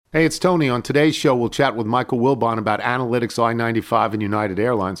Hey, it's Tony. On today's show, we'll chat with Michael Wilbon about analytics, I-95, and United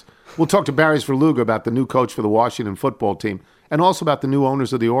Airlines. We'll talk to Barry Verluga about the new coach for the Washington football team and also about the new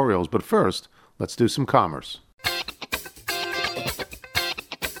owners of the Orioles. But first, let's do some commerce.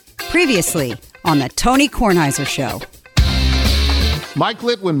 Previously on the Tony Kornheiser Show. Mike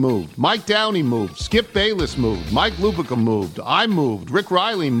Litwin moved. Mike Downey moved. Skip Bayless moved. Mike Lupica moved. I moved. Rick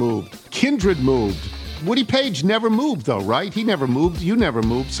Riley moved. Kindred moved. Woody Page never moved, though, right? He never moved. You never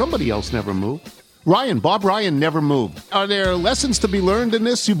moved. Somebody else never moved. Bob Ryan never moved. Are there lessons to be learned in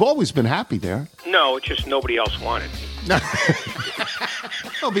this? You've always been happy there. No, it's just nobody else wanted me.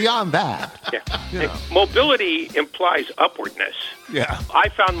 Well, beyond that. Yeah. You know. Mobility implies upwardness. Yeah. I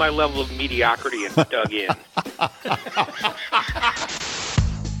found my level of mediocrity and dug in.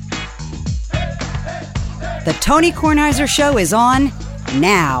 The Tony Kornheiser Show is on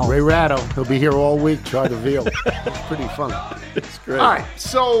now. Ray Ratto, he'll be here all week. Try the veal. It's pretty fun. It's great. All right,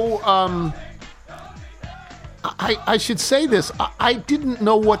 so I should say this. I didn't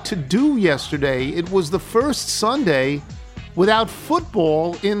know what to do yesterday. It was the first Sunday without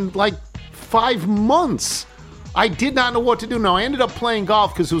football in like 5 months. I did not know what to do. Now, I ended up playing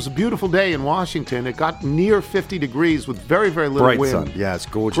golf because it was a beautiful day in Washington. It got near 50 degrees with very, very little Bright wind. sun. Yeah, it's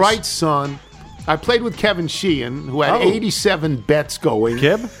gorgeous. Bright sun. I played with Kevin Sheehan, who had 87 bets going.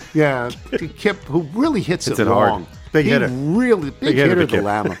 Kib? Yeah, Kip, who really hits it hard. long. Big hitter. Big hitter, the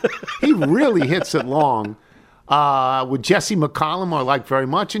Lama. He really hits it long. With Jesse McCollum, who I like very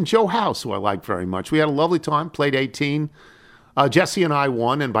much, and Joe House, who I like very much. We had a lovely time, played 18. Jesse and I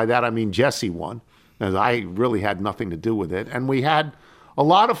won, and by that I mean Jesse won, as I really had nothing to do with it. And we had a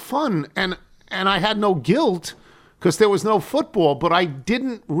lot of fun, and I had no guilt because there was no football, but I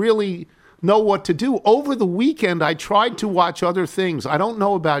didn't really know what to do. Over the weekend, I tried to watch other things. I don't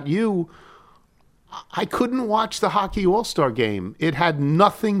know about you. I couldn't watch the Hockey All-Star Game. It had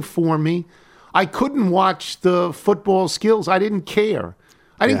nothing for me. I couldn't watch the football skills. I didn't care.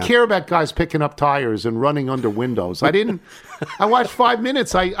 I didn't care about guys picking up tires and running under windows. I watched 5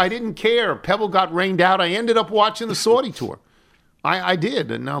 minutes. I didn't care. Pebble got rained out. I ended up watching the Saudi tour. I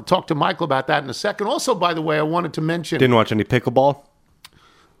did, and I'll talk to Michael about that in a second. Also, by the way, I wanted to mention... Didn't watch any pickleball?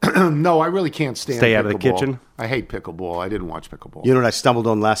 No, I really can't stand Stay out pickleball. of the kitchen? I hate pickleball. I didn't watch pickleball. You know what I stumbled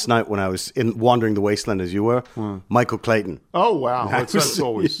on last night when I was wandering the wasteland as you were? Michael Clayton. Oh, wow. That's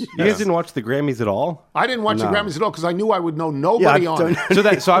always... You guys didn't watch the Grammys at all? I didn't watch the Grammys at all because I knew I would know nobody on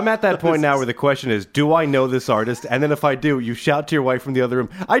it. So I'm at that point now where the question is, do I know this artist? And then if I do, you shout to your wife from the other room,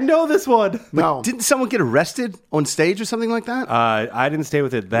 I know this one. No. Didn't someone get arrested on stage or something like that? I didn't stay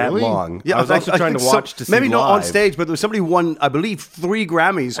with it that Really? long. Yeah, I was also trying to watch to see maybe not on live. stage, but there was somebody who won, I believe, 3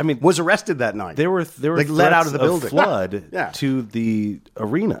 Grammys. I mean, was arrested that night. There were Like, let out of the building. flood Yeah. to the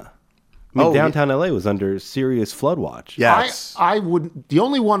arena. I mean, downtown LA was under serious flood watch. Yes. I would. The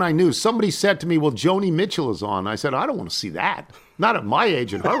only one I knew, somebody said to me, well, Joni Mitchell is on. I said, I don't want to see that. Not at my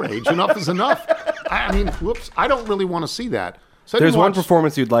age and her age. Enough is enough. I mean, I don't really want to see that. So There's one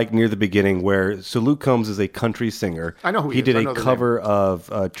performance you'd like near the beginning where Luke Combs is a country singer. I know who he is. did I know a the cover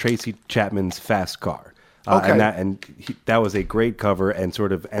of Tracy Chapman's Fast Car. Okay. That was a great cover and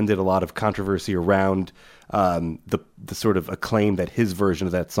sort of ended a lot of controversy around the sort of acclaim that his version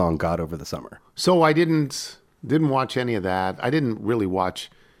of that song got over the summer. So I didn't watch any of that. I didn't really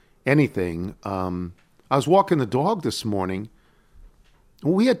watch anything. I was walking the dog this morning.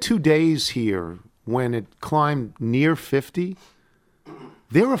 We had 2 days here when it climbed near 50.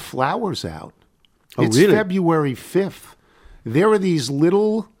 There are flowers out. It's really? February 5th. There are these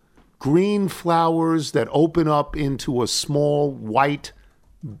little green flowers that open up into a small white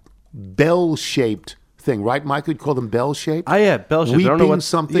bell-shaped thing, right, Mike? We'd call them bell-shaped? Yeah, bell-shaped. Weeping I don't know what,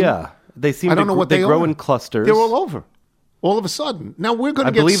 something? Yeah. They seem I don't know what they grow are. in clusters. They're all over. All of a sudden. Now, we're going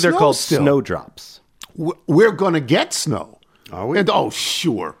to get snow. I believe they're called still. snowdrops. We're going to get snow. Are we? And,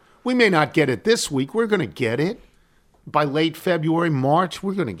 sure. We may not get it this week. We're going to get it. By late February, March,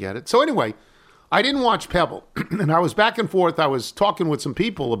 we're going to get it. So anyway, I didn't watch Pebble. And I was back and forth. I was talking with some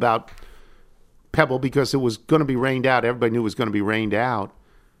people about Pebble because it was going to be rained out. Everybody knew it was going to be rained out.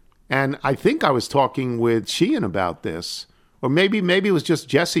 And I think I was talking with Sheehan about this. Or maybe it was just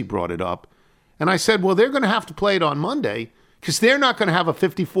Jesse brought it up. And I said, well, they're going to have to play it on Monday because they're not going to have a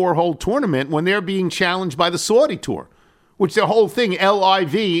 54-hole tournament when they're being challenged by the Saudi Tour, which the whole thing,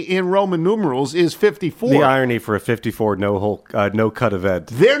 LIV in Roman numerals, is 54. The irony for a 54 no-cut event.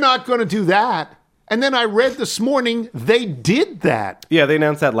 They're not going to do that. And then I read this morning, they did that. Yeah, they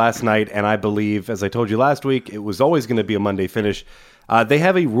announced that last night, and I believe, as I told you last week, it was always going to be a Monday finish. They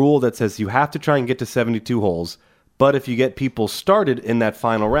have a rule that says you have to try and get to 72 holes, But if you get people started in that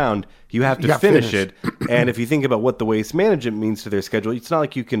final round, you have to finish it. And if you think about what the waste management means to their schedule, it's not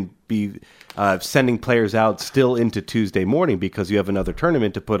like you can be sending players out still into Tuesday morning because you have another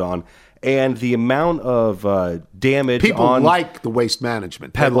tournament to put on. And the amount of damage people like the waste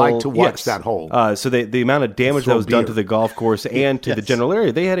management. Pebble, they like to watch that hole. So the amount of damage that was done to the golf course and to the general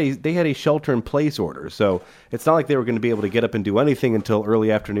area, they had a shelter-in-place order. So it's not like they were going to be able to get up and do anything until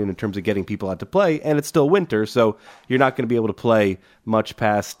early afternoon in terms of getting people out to play. And it's still winter, so you're not going to be able to play much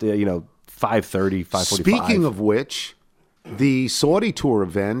past 5:30, 5:45. Speaking of which, the Saudi Tour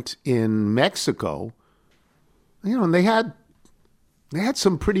event in Mexico, and they had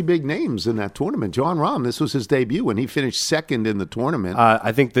some pretty big names in that tournament. Jon Rahm, this was his debut, and he finished second in the tournament.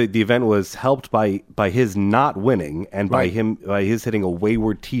 I think the event was helped by his not winning and by his hitting a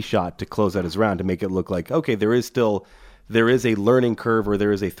wayward tee shot to close out his round to make it look like, okay, there is a learning curve or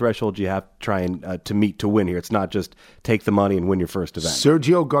there is a threshold you have to try and to meet to win here. It's not just take the money and win your first event.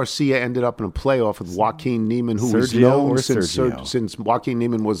 Sergio Garcia ended up in a playoff with Joaquin Niemann, who was known since Joaquin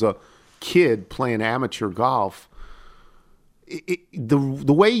Niemann was a kid playing amateur golf.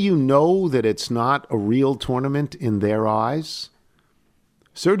 The way you know that it's not a real tournament in their eyes,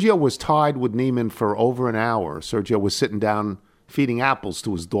 Sergio was tied with Niemann for over an hour. Sergio was sitting down feeding apples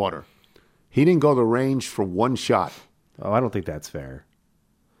to his daughter. He didn't go to the range for one shot. Oh, I don't think that's fair.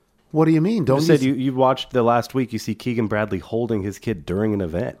 What do you mean? You said you watched the last week. You see Keegan Bradley holding his kid during an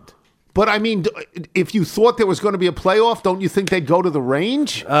event. But, I mean, if you thought there was going to be a playoff, don't you think they'd go to the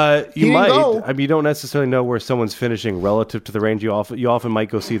range? You might. I mean, you don't necessarily know where someone's finishing relative to the range. You often might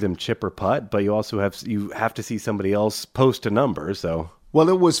go see them chip or putt, but you have to see somebody else post a number. So, well,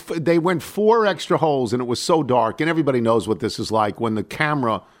 they went 4 extra holes, and it was so dark, and everybody knows what this is like when the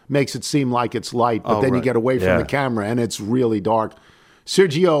camera makes it seem like it's light, but then you get away from the camera, and it's really dark.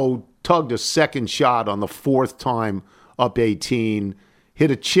 Sergio tugged a second shot on the 4th time up 18. Hit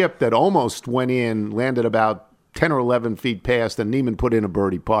a chip that almost went in, landed about 10 or 11 feet past, and Niemann put in a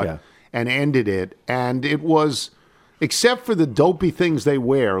birdie putt and ended it. And it was, except for the dopey things they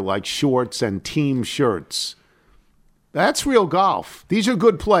wear, like shorts and team shirts, that's real golf. These are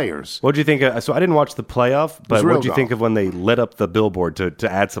good players. What do you think? So I didn't watch the playoff, but what did you think of when they lit up the billboard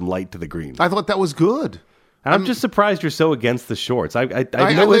to add some light to the green? I thought that was good. And I'm just surprised you're so against the shorts. I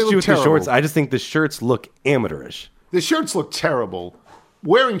no issue with the shorts. I just think the shirts look amateurish. The shirts look terrible.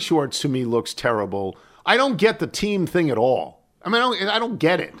 Wearing shorts to me looks terrible. I don't get the team thing at all. I mean, I don't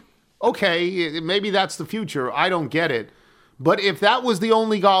get it. Okay, maybe that's the future. I don't get it. But if that was the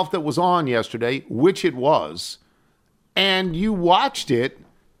only golf that was on yesterday, which it was, and you watched it,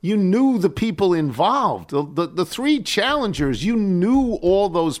 you knew the people involved. The 3 challengers, you knew all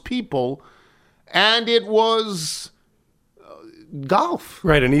those people, and it was golf.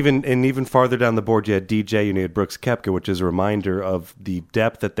 Right, and even farther down the board, you had DJ, you had Brooks Koepka, which is a reminder of the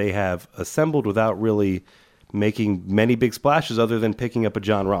depth that they have assembled without really making many big splashes other than picking up a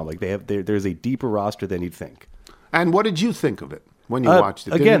Jon Rahm. Like there's a deeper roster than you'd think. And what did you think of it when you watched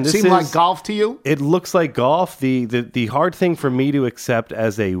it? Again, did it seem like golf to you? It looks like golf. The hard thing for me to accept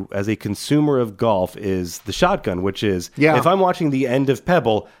as a consumer of golf is the shotgun, which is if I'm watching the end of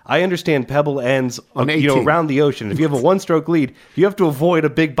Pebble, I understand Pebble ends on around the ocean. If you have a 1-stroke lead, you have to avoid a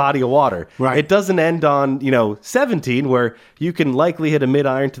big body of water. Right. It doesn't end on 17 where you can likely hit a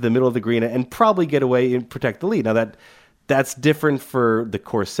mid-iron to the middle of the green and probably get away and protect the lead. Now that's different for the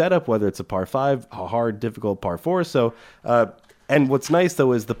course setup, whether it's a par 5, a hard, difficult par 4. So, and what's nice,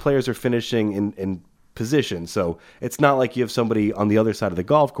 though, is the players are finishing in position. So it's not like you have somebody on the other side of the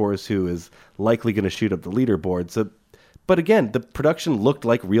golf course who is likely going to shoot up the leaderboard. So, but again, the production looked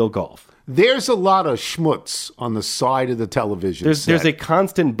like real golf. There's a lot of schmutz on the side of the television There's a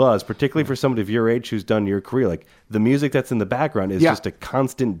constant buzz, particularly for somebody of your age who's done your career. Like the music that's in the background is just a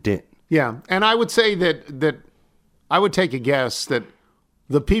constant din. Yeah, and I would say that I would take a guess that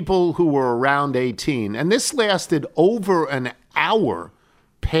the people who were around 18, and this lasted over an hour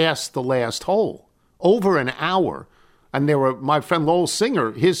past the last hole, over an hour. And there were, my friend Lowell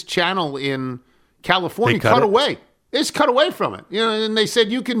Singer, his channel in California cut away. They just cut away from it. And they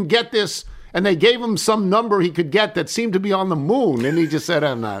said, you can get this. And they gave him some number he could get that seemed to be on the moon. And he just said,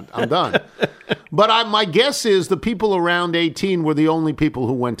 I'm done. But my guess is the people around 18 were the only people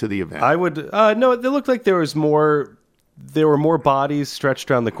who went to the event. I would, no, it looked like there were more bodies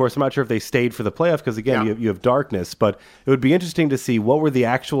stretched around the course. I'm not sure if they stayed for the playoff because, again, you have darkness. But it would be interesting to see what were the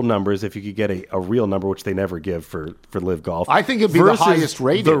actual numbers if you could get a real number, which they never give for Live Golf. I think it'd be the highest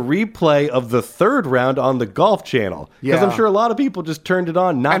rated. The replay of the 3rd round on the Golf Channel. Because I'm sure a lot of people just turned it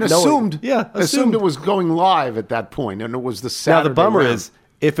on, not knowing. Assumed it was going live at that point, and it was the Saturday Now, the bummer round. is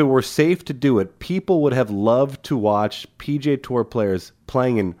if it were safe to do it, people would have loved to watch PGA Tour players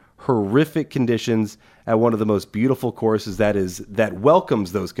playing in horrific conditions at one of the most beautiful courses that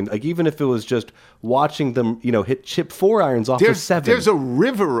welcomes those. Like, even if it was just watching them, hit chip 4 irons off of 7. There's a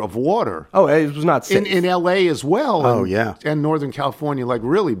river of water. Oh, it was not safe. In L.A. as well. Oh, yeah. And Northern California, like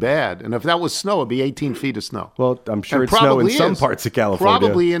really bad. And if that was snow, it'd be 18 feet of snow. Well, I'm sure it's snow in some parts of California.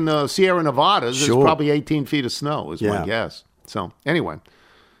 Probably in the Sierra Nevadas, Sure. there's probably 18 feet of snow is my guess. So anyway,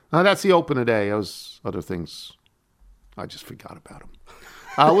 that's the Open today. Those other things, I just forgot about them.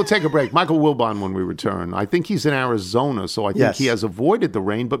 We'll take a break. Michael Wilbon when we return. I think he's in Arizona, so I think he has avoided the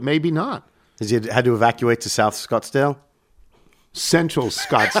rain, but maybe not. Has he had to evacuate to South Scottsdale? Central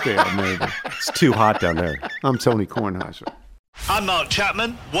Scottsdale, maybe. It's too hot down there. I'm Tony Kornheiser. I'm Mark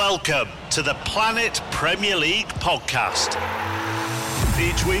Chapman. Welcome to the Planet Premier League podcast.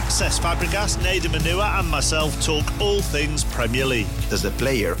 Each week, Cesc Fabregas, Nader Manua and myself talk all things Premier League. As a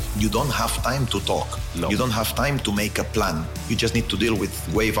player, you don't have time to talk. No. You don't have time to make a plan. You just need to deal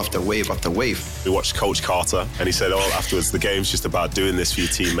with wave after wave after wave. We watched Coach Carter, and he said, afterwards, the game's just about doing this for your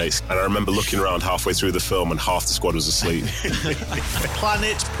teammates. And I remember looking around halfway through the film, and half the squad was asleep.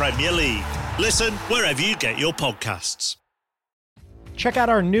 Planet Premier League. Listen wherever you get your podcasts. Check out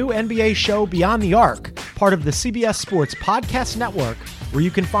our new NBA show, Beyond the Arc, part of the CBS Sports Podcast Network, where you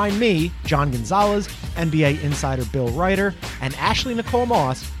can find me, John Gonzalez, NBA insider Bill Ryder, and Ashley Nicole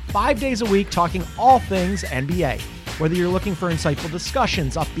Moss 5 days a week talking all things NBA. Whether you're looking for insightful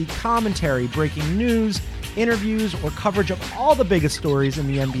discussions, upbeat commentary, breaking news, interviews, or coverage of all the biggest stories in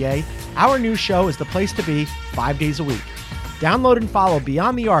the NBA, our new show is the place to be 5 days a week. Download and follow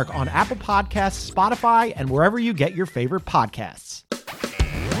Beyond the Arc on Apple Podcasts, Spotify, and wherever you get your favorite podcasts.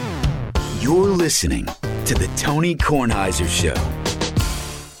 You're listening to The Tony Kornheiser Show.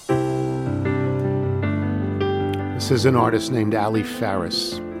 This is an artist named Ali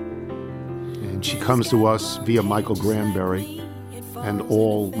Faris, and she comes to us via Michael Granberry, and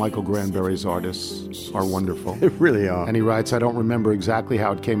all Michael Granberry's artists are wonderful. They really are. And he writes, I don't remember exactly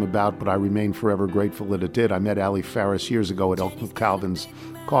how it came about, but I remain forever grateful that it did. I met Ali Faris years ago at Elton Calvin's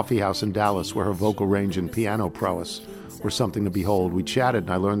Coffee House in Dallas, where her vocal range and piano prowess were something to behold. We chatted,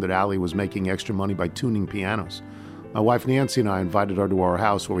 and I learned that Ali was making extra money by tuning pianos. My wife Nancy and I invited her to our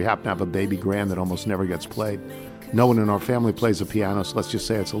house, where we happen to have a baby grand that almost never gets played. No one in our family plays a piano, so let's just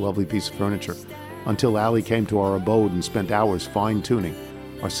say it's a lovely piece of furniture. Until Ali came to our abode and spent hours fine-tuning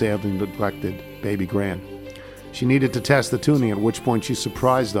our sadly neglected baby grand. She needed to test the tuning, at which point she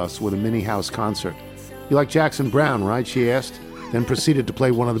surprised us with a mini-house concert. You like Jackson Browne, right? She asked. Then proceeded to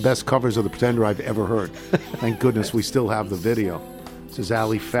play one of the best covers of The Pretender I've ever heard. Thank goodness we still have the video. This is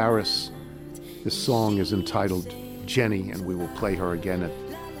Ali Faris. This song is entitled Jenny, and we will play her again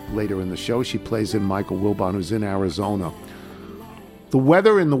later in the show. She plays in Michael Wilbon, who's in Arizona. The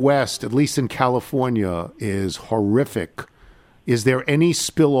weather in the West, at least in California, is horrific. Is there any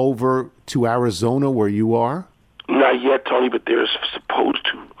spillover to Arizona where you are? Not yet, Tony, but there's supposed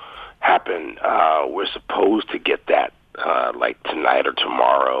to happen. We're supposed to get that like tonight or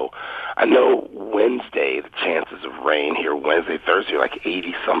tomorrow. I know Wednesday, the chances of rain here Wednesday, Thursday are like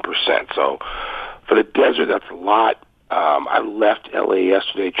 80-some%. So for the desert, that's a lot. I left L.A.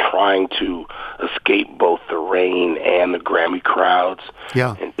 yesterday trying to escape both the rain and the Grammy crowds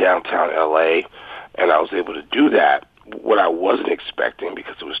in downtown L.A., and I was able to do that. What I wasn't expecting,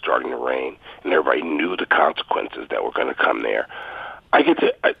 because it was starting to rain and everybody knew the consequences that were going to come there,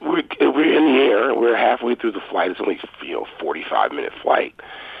 we're in the air, we're halfway through the flight. It's only 45-minute flight.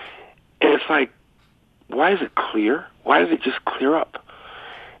 And it's like, why is it clear? Why does it just clear up?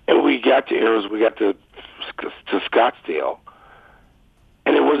 And we got to Scottsdale,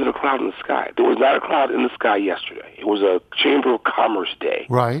 and there wasn't a cloud in the sky. There was not a cloud in the sky yesterday. It was a Chamber of Commerce day.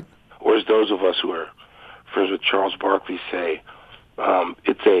 Right. Or as those of us who are friends with Charles Barkley say,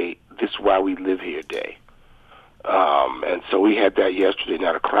 it's a "this is why we live here" day. And so we had that yesterday.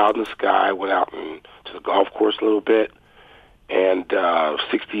 Not a cloud in the sky. Went out to the golf course a little bit, and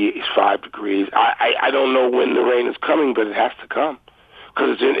 65 degrees. I don't know when the rain is coming, but it has to come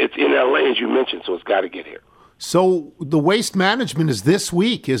because it's in L.A., as you mentioned, so it's got to get here. So the waste management is this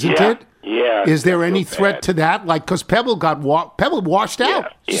week, isn't it? Yeah. Is there any threat to that? Like, because Pebble washed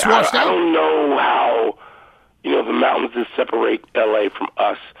out. Yeah. Washed out. I don't know how, the mountains that separate L.A. from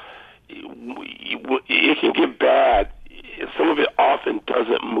us, it can get bad. Some of it often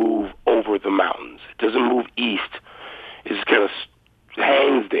doesn't move over the mountains. It doesn't move east. It just kind of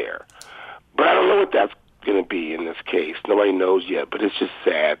hangs there. But I don't know what that's going to be in this case. Nobody knows yet, but it's just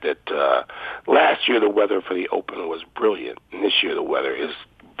sad that last year the weather for the Open was brilliant, and this year the weather is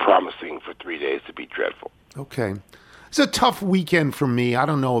promising for 3 days to be dreadful. Okay. It's a tough weekend for me. I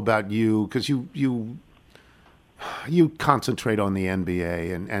don't know about you because you concentrate on the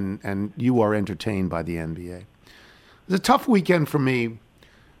NBA and you are entertained by the NBA. It's a tough weekend for me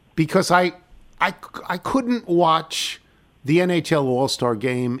because I couldn't watch the NHL All-Star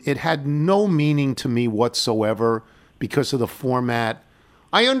Game. It had no meaning to me whatsoever because of the format.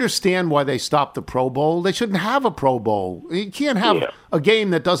 I understand why they stopped the Pro Bowl. They shouldn't have a Pro Bowl. You can't have a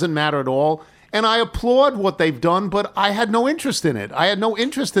game that doesn't matter at all. And I applaud what they've done, but I had no interest in it. I had no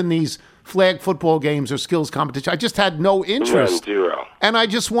interest in these flag football games or skills competition. I just had no interest. Zero. And I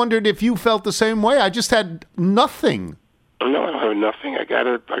just wondered if you felt the same way. I just had nothing. No, I don't have nothing. I got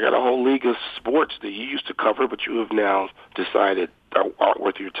a whole league of sports that you used to cover, but you have now decided aren't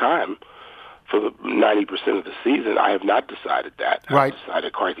worth your time for the 90% of the season. I have not decided that. Right. I've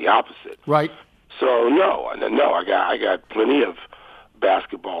decided quite the opposite. Right. So no, I got plenty of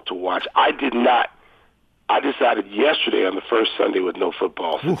basketball to watch. I did not. I decided yesterday on the first Sunday with no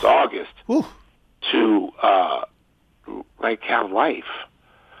football since August to have life.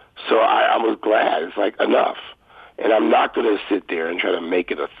 So I was glad. It's like enough. And I'm not going to sit there and try to make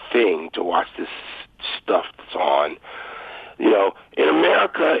it a thing to watch this stuff that's on. In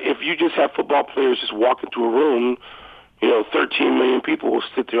America, if you just have football players just walk into a room, 13 million people will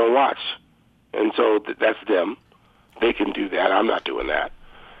sit there and watch. And so that's them. They can do that. I'm not doing that.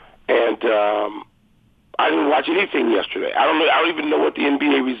 And I didn't watch anything yesterday. I don't even know what the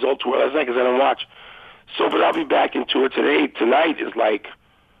NBA results were last night because I didn't watch. So, but I'll be back into it today. Tonight is like,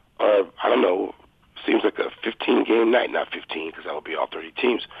 I don't know, seems like a 15-game night. Not 15 because that will be all 30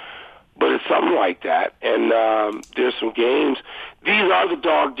 teams. But it's something like that. And there's some games. These are the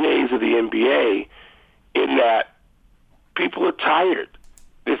dog days of the NBA in that people are tired.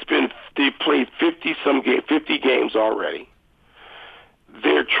 They've played 50 games already.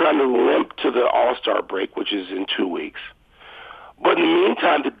 They're trying to limp to the All-Star break, which is in 2 weeks. But in the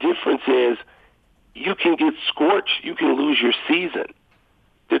meantime, the difference is you can get scorched. You can lose your season.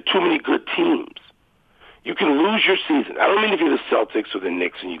 There are too many good teams. You can lose your season. I don't mean if you're the Celtics or the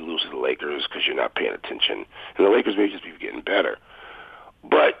Knicks and you lose to the Lakers because you're not paying attention. And the Lakers may just be getting better.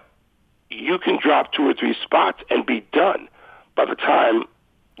 But you can drop 2 or 3 spots and be done by the time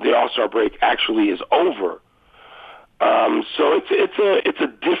the All-Star break actually is over. So it's a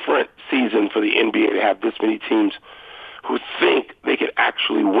different season for the NBA to have this many teams who think they could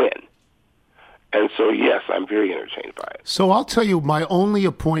actually win. And so, yes, I'm very entertained by it. So I'll tell you my only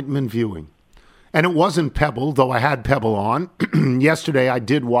appointment viewing, and it wasn't Pebble, though I had Pebble on. Yesterday I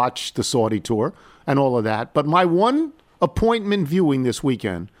did watch the Saudi tour and all of that. But my one appointment viewing this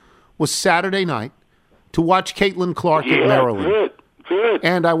weekend was Saturday night to watch Caitlin Clark at Maryland. Good.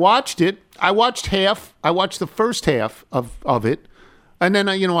 And I watched it. I watched the first half of it, and then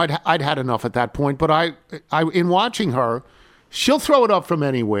I'd had enough at that point. But I in watching her, she'll throw it up from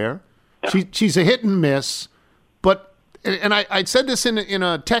anywhere. Yeah. She's a hit and miss. But I said this in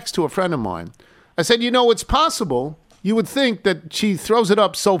a text to a friend of mine. I said, it's possible. You would think that she throws it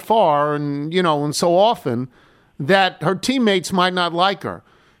up so far and so often that her teammates might not like her.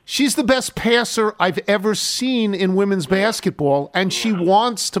 She's the best passer I've ever seen in women's basketball, and she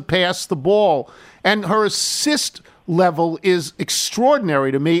wants to pass the ball. And her assist level is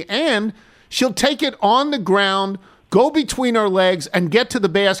extraordinary to me, and she'll take it on the ground, go between her legs, and get to the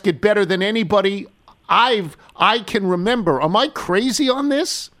basket better than anybody I can remember. Am I crazy on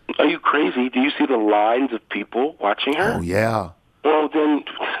this? Are you crazy? Do you see the lines of people watching her? Oh, yeah. Well, then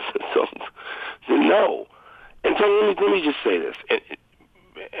no. And so let me just say this.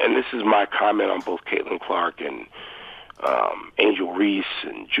 And this is my comment on both Caitlin Clark and Angel Reese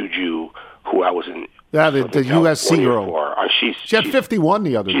and Juju, who I was in. Yeah, the USC girl. She had 51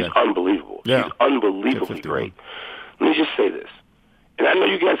 the other day. She's unbelievable. Yeah. She's unbelievably great. Let me just say this. And I know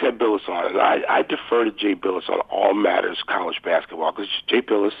you guys had Billis on, and I defer to Jay Billis on all matters college basketball because Jay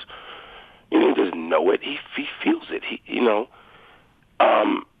Billis, he doesn't know it. He feels it.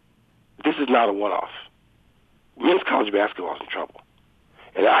 This is not a one-off. Men's college basketball is in trouble.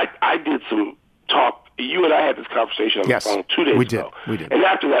 And I did some talk. You and I had this conversation on the phone 2 days ago. We did. And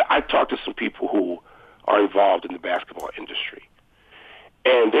after that, I talked to some people who are involved in the basketball industry.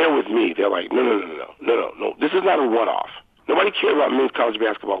 And they're with me. They're like, no. This is not a one-off. Nobody cared about men's college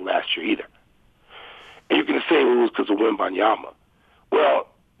basketball last year either. And you can say it was because of Wembanyama. Well,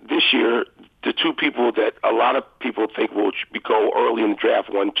 this year, the two people that a lot of people think will go early in the draft,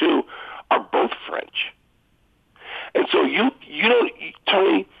 1-2, are both French. And so you don't,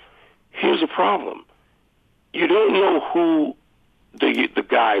 Tony, here's a problem. You don't know who the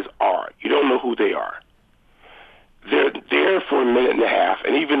guys are. You don't know who they are. They're there for a minute and a half,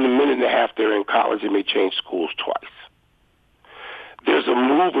 and even the minute and a half they're in college, they may change schools twice. there's a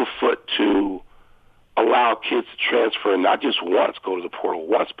move afoot to allow kids to transfer not just once, go to the portal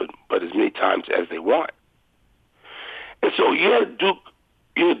once, but as many times as they want. And so you had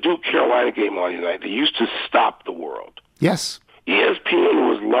a Duke Carolina game on tonight. They used to stop the world. Yes. ESPN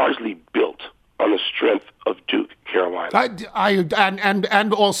was largely built on the strength of Duke Carolina.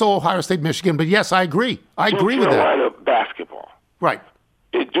 And also Ohio State, Michigan. But yes, I agree. I agree with that. Carolina basketball. Right.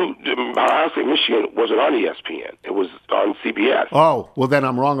 Ohio State, Michigan wasn't on ESPN. It was on CBS. Oh, well, then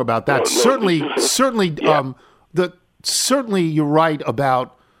I'm wrong about that. Certainly, Yeah. Certainly you're right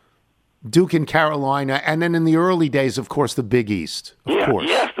about Duke and Carolina, and then in the early days, of course, the Big East. Of course.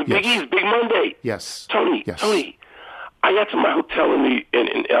 Yes, the Big East, Big Monday. Yes. Tony, I got to my hotel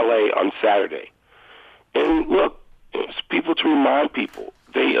in L.A. on Saturday. And look, it's people to remind people.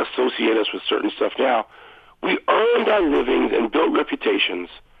 They associate us with certain stuff now. We earned our livings and built reputations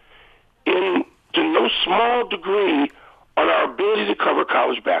to no small degree on our ability to cover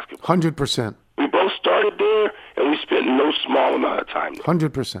college basketball. 100%. We both started there, and we spent no small amount of time there.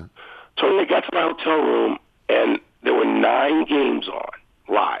 100%. Tony, I got to my hotel room, and there were 9 games on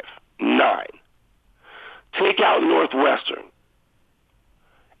live. 9. Take out Northwestern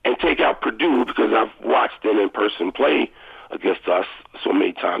and take out Purdue, because I've watched them in person play against us so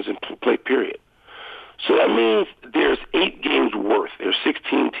many times and play, period. So that means there's 8 games worth. There's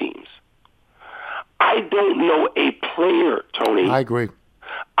 16 teams. I don't know a player, Tony. I agree.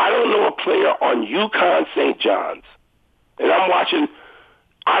 I don't know a player on UConn St. John's. And I'm watching.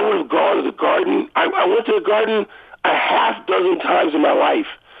 I would have gone to the Garden. I went to the Garden a half dozen times in my life.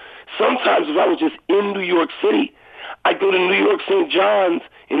 Sometimes if I was just in New York City, I'd go to New York St. John's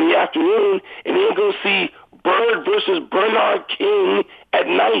in the afternoon and then go see Bird versus Bernard King at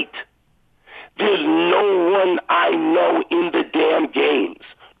night. There's no one I know in the damn games.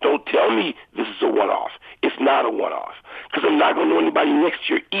 Don't tell me this is a one-off. It's not a one-off, because I'm not going to know anybody next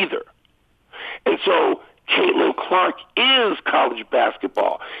year either. And so Caitlin Clark is college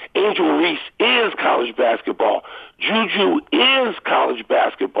basketball. Angel Reese is college basketball. Juju is college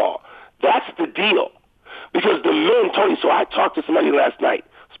basketball. That's the deal. Because the men, Tony, so I talked to somebody last night,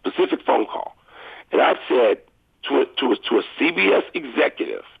 specific phone call, and I said to a CBS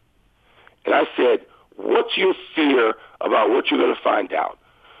executive, and I said, what's your fear about what you're going to find out?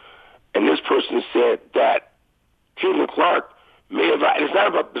 And this person said that Caitlin Clark may have, and it's not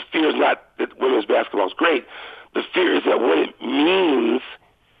about, the fear is not that women's basketball is great. The fear is that what it means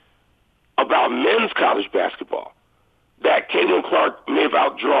about men's college basketball, that Caitlin Clark may have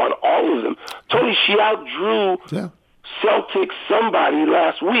outdrawn all of them. Tony, she outdrew Celtics somebody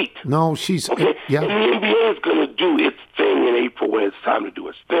last week. No, she's... Okay, and the NBA is going to do its thing in April when it's time to do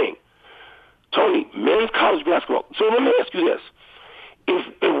its thing. Tony, men's college basketball. So let me ask you this. If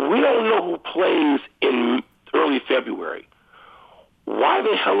we don't know who plays in early February, why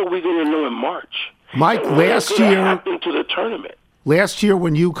the hell are we going to know in March? Mike, last year... happen to the tournament? Last year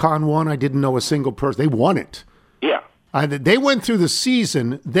when UConn won, I didn't know a single person. They won it. Yeah. They went through the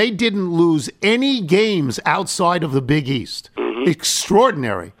season. They didn't lose any games outside of the Big East. Mm-hmm.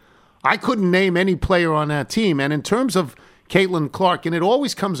 Extraordinary. I couldn't name any player on that team. And in terms of Caitlin Clark, and it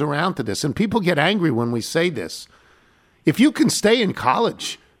always comes around to this, and people get angry when we say this, if you can stay in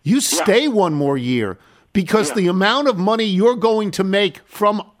college, you stay one more year, because the amount of money you're going to make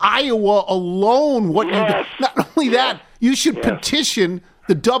from Iowa alone, not only that, you should petition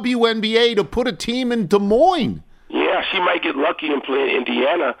the WNBA to put a team in Des Moines. Yeah, she might get lucky and play in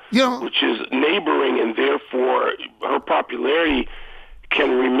Indiana, which is neighboring, and therefore her popularity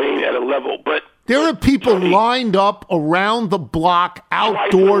can remain at a level. But there are people lined up around the block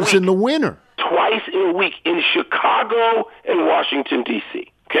outdoors in the winter. Twice in a week in Chicago and Washington,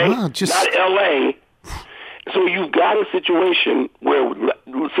 D.C., okay? Not L.A. So you've got a situation where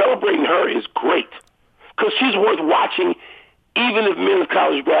celebrating her is great, because she's worth watching. Even if men's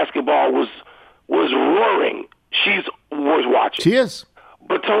college basketball was roaring, she's worth watching. She is.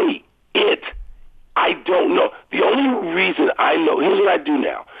 But, Tony, I don't know. The only reason I know, here's what I do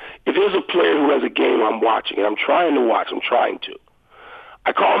now. If there's a player who has a game I'm watching, and I'm trying to,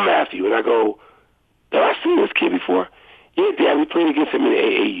 I call Matthew, and I go, have I seen this kid before? Yeah, Dad, we played against him in the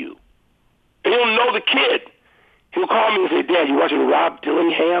AAU. And he'll know the kid. He'll call me and say, Dad, you watching Rob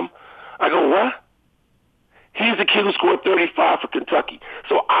Dillingham? I go, what? He's the kid who scored 35 for Kentucky.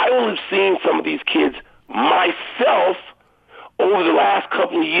 So I will have seen some of these kids myself over the last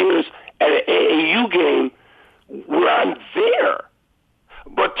couple of years at an AAU game where I'm there.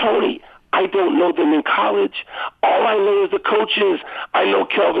 But, Tony, I don't know them in college. All I know is the coaches. I know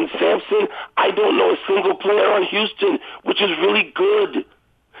Kelvin Sampson. I don't know a single player on Houston, which is really good.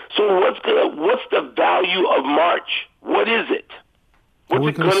 So what's the value of March? What is it?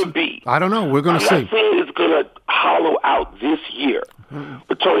 What's it going to be? I don't know. We're going to see. I'm not saying it's going to hollow out this year.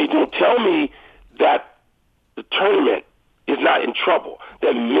 But, Tony, don't tell me that the tournament is not in trouble,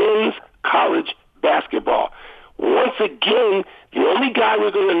 that men's college basketball, once again, the only guy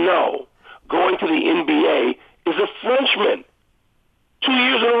we're going to know going to the NBA is a Frenchman 2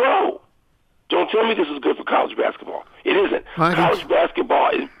 years in a row. Don't tell me this is good for college basketball. It isn't. College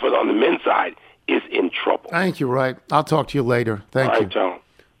basketball, on the men's side, is in trouble. I think you're right. I'll talk to you later. Thank you. All right, Tony.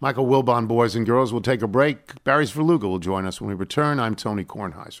 Michael Wilbon, boys and girls. We'll take a break. Barry's Verluga will join us when we return. I'm Tony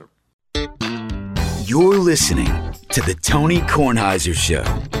Kornheiser. You're listening to the Tony Kornheiser Show.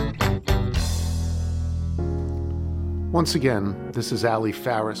 Once again, this is Ali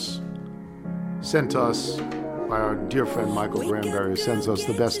Farris, sent to us by our dear friend Michael Granberry, who sends us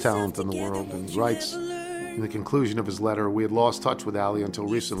the best talent in the world, and writes in the conclusion of his letter, we had lost touch with Ali until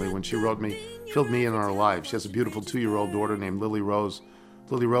recently when she wrote me, filled me in on her life. She has a beautiful 2-year-old daughter named Lily Rose.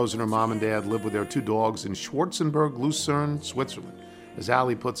 Lily Rose and her mom and dad live with their 2 dogs in Schwarzenberg, Lucerne, Switzerland. As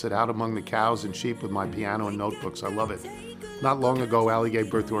Ali puts it, out among the cows and sheep with my piano and notebooks. I love it. Not long ago, Ali gave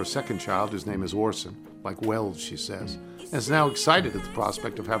birth to her second child, whose name is Orson, like Wells, she says, and is now excited at the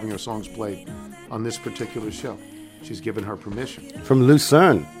prospect of having her songs played on this particular show. She's given her permission. From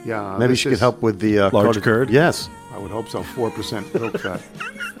Lucerne. Yeah. Maybe she could help with the... large curd? Yes. I would hope so. 4% milk fat.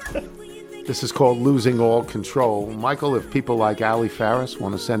 This is called Losing All Control. Michael, if people like Ali Farris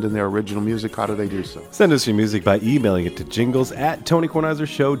want to send in their original music, how do they do so? Send us your music by emailing it to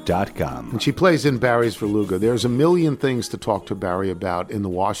jingles@TonyKornheiserShow.com. And she plays in Barry's Verluga. There's a million things to talk to Barry about in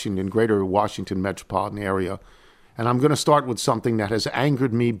the greater Washington metropolitan area. And I'm going to start with something that has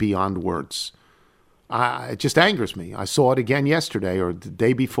angered me beyond words. It just angers me. I saw it again yesterday or the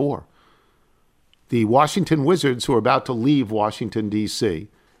day before. The Washington Wizards, who are about to leave Washington, D.C.,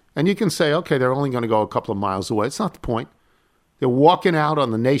 and you can say, okay, they're only going to go a couple of miles away. It's not the point. They're walking out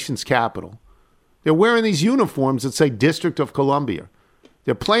on the nation's capital. They're wearing these uniforms that say District of Columbia.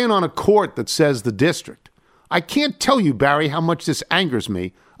 They're playing on a court that says the district. I can't tell you, Barry, how much this angers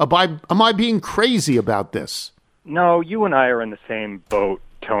me. Am I being crazy about this? No, you and I are in the same boat,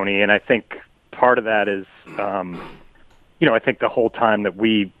 Tony, and I think part of that is, I think the whole time that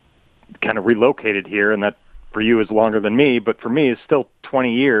we kind of relocated here, and that for you is longer than me, but for me is still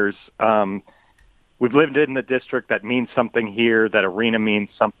 20 years. We've lived in the district. That means something here. That arena means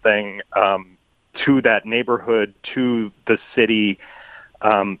something to that neighborhood, to the city.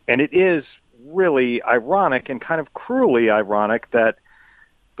 And it is really ironic and kind of cruelly ironic that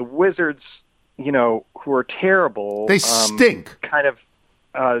the Wizards, who are terrible. They stink. Kind of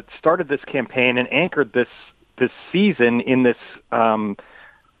started this campaign and anchored this season in this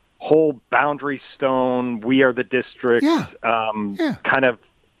whole boundary stone, we are the district kind of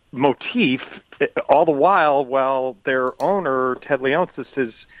motif, all the while their owner, Ted Leonsis,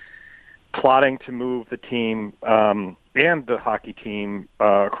 is plotting to move the team and the hockey team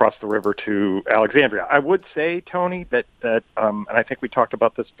across the river to Alexandria. I would say, Tony, that and I think we talked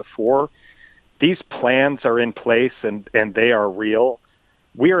about this before, these plans are in place and they are real.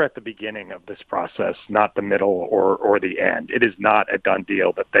 We are at the beginning of this process, not the middle or the end. It is not a done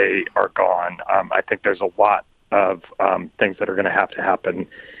deal that they are gone. I think there's a lot of things that are going to have to happen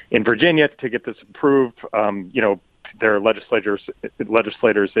in Virginia to get this approved. There are legislators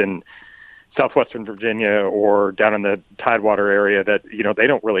in southwestern Virginia or down in the Tidewater area that, they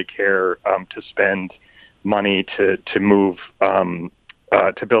don't really care to spend money to move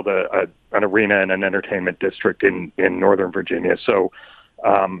to build an arena and an entertainment district in Northern Virginia. So,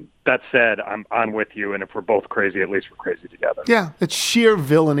 that said, I'm with you, and if we're both crazy, at least we're crazy together. Yeah, it's sheer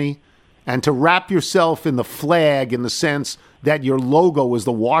villainy, and to wrap yourself in the flag in the sense that your logo is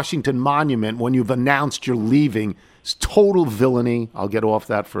the Washington Monument when you've announced you're leaving is total villainy. I'll get off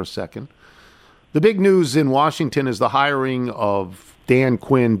that for a second. The big news in Washington is the hiring of Dan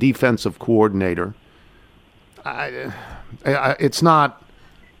Quinn, defensive coordinator. It's not...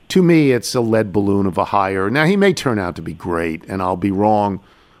 To me, it's a lead balloon of a hire. Now, he may turn out to be great, and I'll be wrong.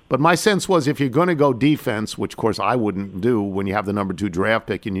 But my sense was if you're going to go defense, which, of course, I wouldn't do when you have the number 2 draft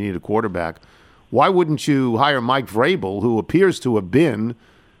pick and you need a quarterback, why wouldn't you hire Mike Vrabel, who appears to have been,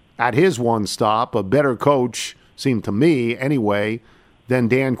 at his one stop, a better coach, seemed to me anyway, than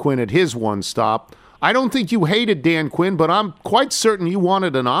Dan Quinn at his one stop? I don't think you hated Dan Quinn, but I'm quite certain you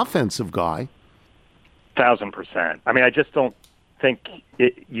wanted an offensive guy. 1,000%. I mean, I just don't think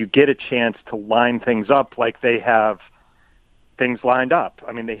you get a chance to line things up like they have things lined up.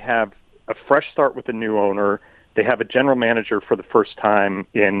 I mean, they have a fresh start with a new owner. They have a general manager for the first time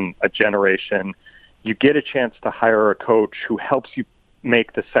in a generation. You get a chance to hire a coach who helps you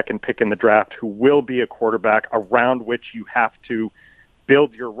make the second pick in the draft, who will be a quarterback around which you have to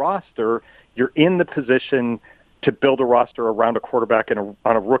build your roster, you're in the position to build a roster around a quarterback on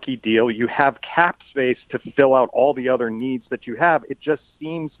a rookie deal. You have cap space to fill out all the other needs that you have. It just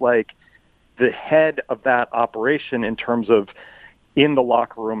seems like the head of that operation in terms of in the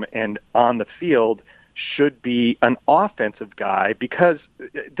locker room and on the field should be an offensive guy, because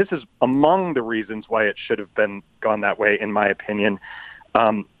this is among the reasons why it should have been gone that way, in my opinion.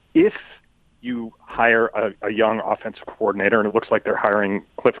 If you hire a young offensive coordinator, and it looks like they're hiring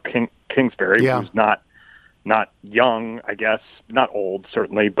Cliff Kingsbury, who's not young, I guess, not old,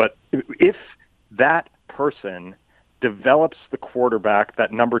 certainly, but if that person develops the quarterback,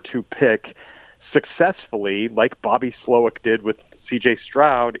 that number 2 pick, successfully, like Bobby Slowick did with C.J.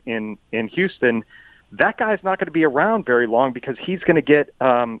 Stroud in Houston, that guy's not going to be around very long because he's going to get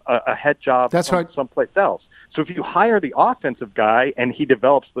a head job someplace else. So if you hire the offensive guy and he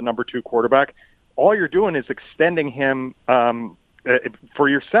develops the number 2 quarterback, all you're doing is extending him for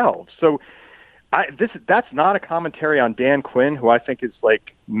yourselves. So that's not a commentary on Dan Quinn, who I think is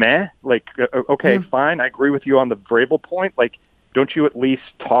like meh. Like, okay, fine, I agree with you on the Vrabel point. Like, don't you at least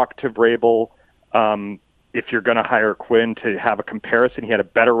talk to Vrabel if you're going to hire Quinn to have a comparison? He had a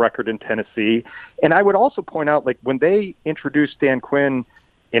better record in Tennessee. And I would also point out, like, when they introduced Dan Quinn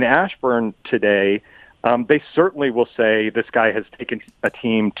in Ashburn today, they certainly will say this guy has taken a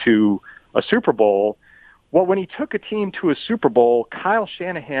team to a Super Bowl. Well, when he took a team to a Super Bowl, Kyle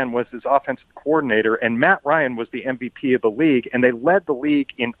Shanahan was his offensive coordinator, and Matt Ryan was the MVP of the league, and they led the league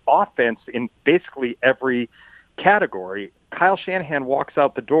in offense in basically every category. Kyle Shanahan walks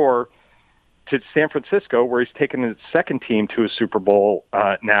out the door to San Francisco, where he's taken his second team to a Super Bowl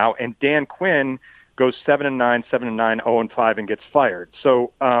now, and Dan Quinn goes 7-9, 7-9, 0-5, and gets fired.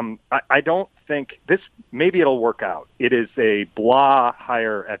 So I don't think this. Maybe it'll work out. It is a blah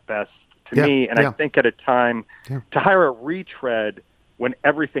hire at best to me, and I think at a time to hire a retread when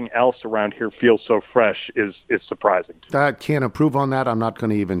everything else around here feels so fresh is surprising. I can't approve on that. I'm not going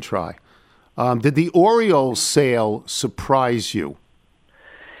to even try. Did the Orioles sale surprise you?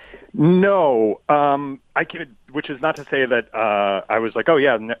 No, I could, which is not to say that I was like, oh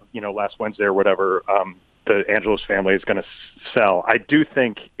yeah, last Wednesday or whatever, the Angelos family is going to sell. I do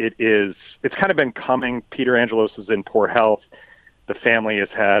think it's kind of been coming. Peter Angelos is in poor health. The family has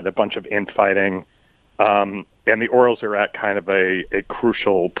had a bunch of infighting, and the Orioles are at kind of a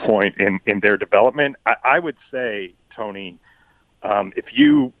crucial point in their development. I would say, Tony, if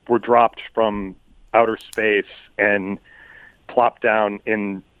you were dropped from outer space and plopped down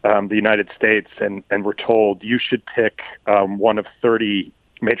in the United States and were told you should pick one of 30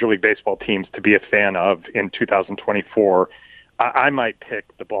 Major League Baseball teams to be a fan of in 2024, I might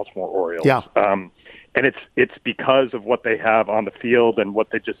pick the Baltimore Orioles. Yeah. And it's because of what they have on the field and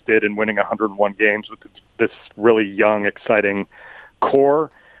what they just did in winning 101 games with this really young, exciting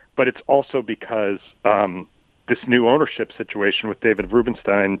core. But it's also because this new ownership situation with David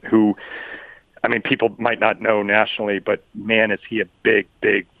Rubenstein, who, I mean, people might not know nationally, but man, is he a big,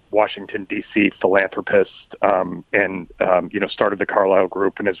 big Washington, D.C. philanthropist, and started the Carlyle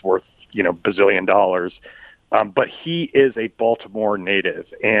Group and is worth, bazillion dollars. But he is a Baltimore native.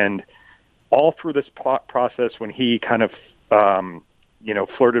 And all through this process, when he kind of,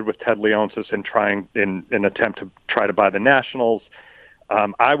 flirted with Ted Leonsis and trying in an attempt to try to buy the Nationals,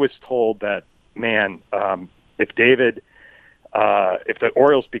 I was told that, man, if the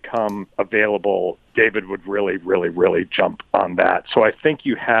Orioles become available, David would really, really, really jump on that. So I think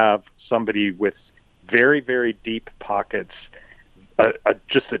you have somebody with very, very deep pockets,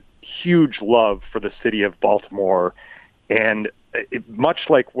 just a huge love for the city of Baltimore, and much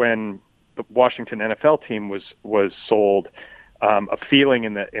like when the Washington NFL team was sold, a feeling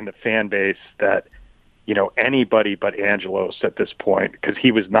in the fan base that anybody but Angelos at this point, because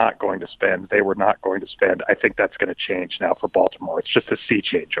he was not going to spend, they were not going to spend. I think that's going to change now for Baltimore. It's just a sea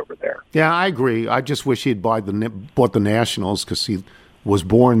change over there. Yeah, I agree. I just wish he'd bought the Nationals because he was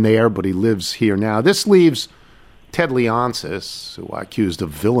born there, but he lives here now. This leaves Ted Leonsis, who I accused of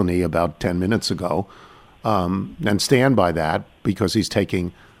villainy about 10 minutes ago, and stand by that because he's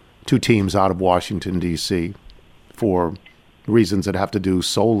taking two teams out of Washington, D.C. for reasons that have to do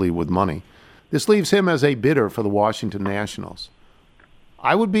solely with money. This leaves him as a bidder for the Washington Nationals.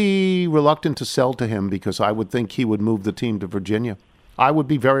 I would be reluctant to sell to him because I would think he would move the team to Virginia. I would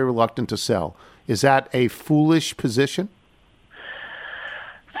be very reluctant to sell. Is that a foolish position?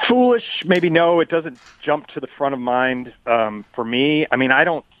 Foolish, maybe no. It doesn't jump to the front of mind for me. I mean, I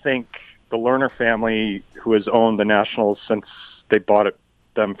don't think the Lerner family, who has owned the Nationals since they bought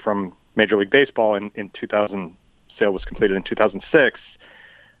them from Major League Baseball in 2000, sale was completed in 2006,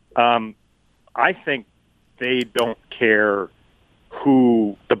 I think they don't care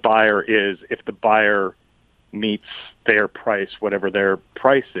who the buyer is if the buyer meets their price, whatever their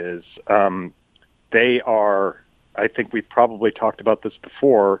price is. They are, I think we've probably talked about this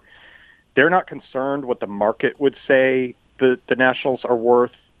before, they're not concerned what the market would say the Nationals are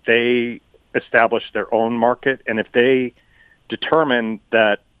worth. They establish their own market, and if they determine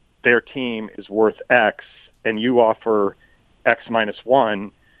that their team is worth X and you offer X minus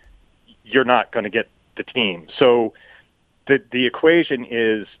 1, you're not going to get the team. So the equation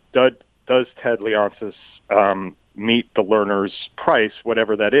is, does Ted Leonsis meet the Lerner's price,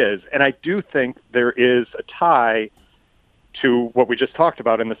 whatever that is? And I do think there is a tie to what we just talked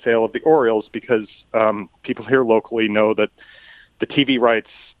about in the sale of the Orioles, because people here locally know that the TV rights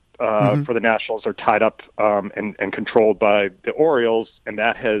for the Nationals are tied up and controlled by the Orioles, and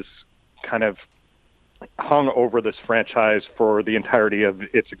that has kind of hung over this franchise for the entirety of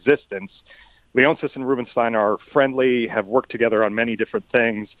its existence. Leonsis and Rubenstein are friendly, have worked together on many different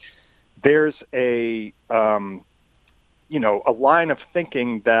things. There's a line of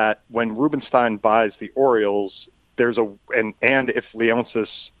thinking that when Rubenstein buys the Orioles, there's and if Leonsis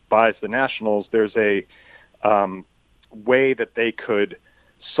buys the Nationals, there's a way that they could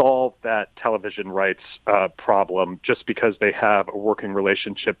solve that television rights problem just because they have a working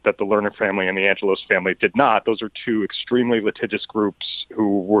relationship that the Lerner family and the Angelos family did not. Those are two extremely litigious groups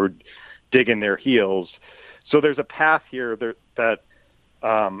who were digging their heels. So there's a path here that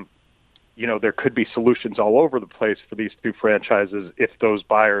there could be solutions all over the place for these two franchises if those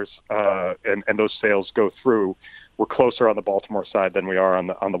buyers and those sales go through. We're closer on the Baltimore side than we are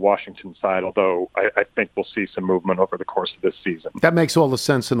on the Washington side, although I think we'll see some movement over the course of this season. That makes all the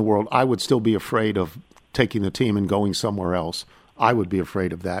sense in the world. I would still be afraid of taking the team and going somewhere else. I would be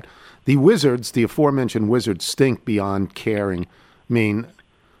afraid of that. The Wizards, the aforementioned Wizards, stink beyond caring. I mean,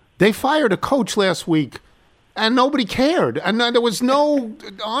 they fired a coach last week, and nobody cared. And there was no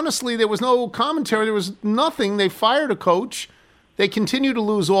commentary. There was nothing. They fired a coach. They continue to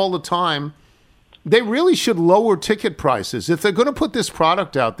lose all the time. They really should lower ticket prices. If they're going to put this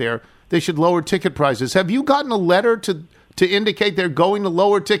product out there, they should lower ticket prices. Have you gotten a letter to indicate they're going to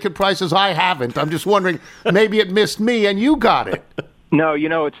lower ticket prices? I haven't. I'm just wondering, maybe it missed me and you got it. No,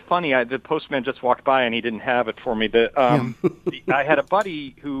 it's funny. The postman just walked by and he didn't have it for me. I had a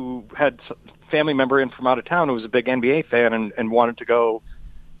buddy who had a family member in from out of town who was a big NBA fan and wanted to go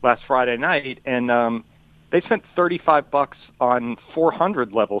last Friday night, and they spent $35 on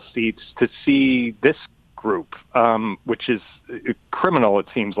 400 level seats to see this group, which is criminal. It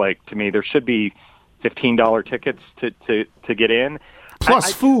seems like to me. There should be $15 tickets to get in,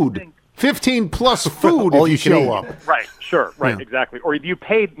 plus food. 15 plus food if you show up. Right, sure, right, yeah. Exactly. Or if you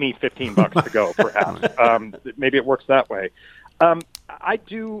paid me $15 to go, perhaps. Maybe it works that way. I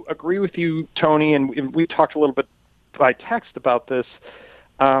do agree with you, Tony, and we talked a little bit by text about this.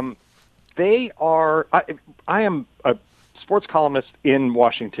 They are. I am a sports columnist in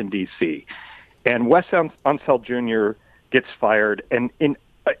Washington, D.C., and Wes Unseld Jr. gets fired, and in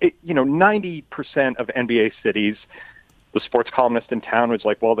 90% of NBA cities, the sports columnist in town was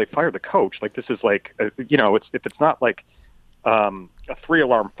like, well, they fired the coach. Like, this is like, if it's not like a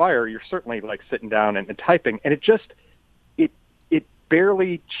 3-alarm fire, you're certainly like sitting down and typing. And it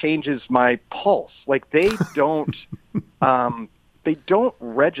barely changes my pulse. Like, they don't, they don't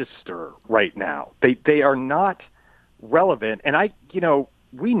register right now. They are not relevant. And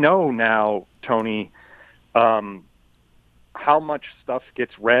we know now, Tony, how much stuff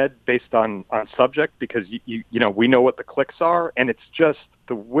gets read based on subject, because we know what the clicks are, and it's just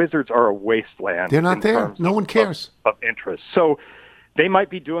the Wizards are a wasteland. They're not there. No one cares of interest. So they might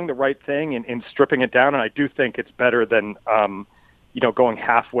be doing the right thing in stripping it down, and I do think it's better than going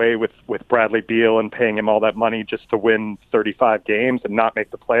halfway with Bradley Beal and paying him all that money just to win 35 games and not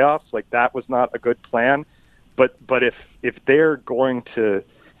make the playoffs. Like, that was not a good plan. But if they're going to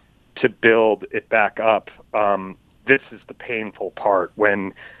build it back up, this is the painful part,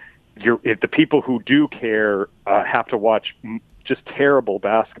 when if the people who do care have to watch just terrible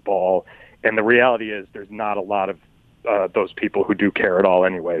basketball, and the reality is there's not a lot of those people who do care at all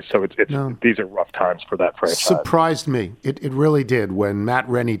anyway. So these are rough times for that franchise. Surprised me. It really did when Matt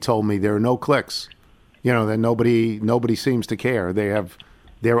Rennie told me there are no clicks. That nobody seems to care.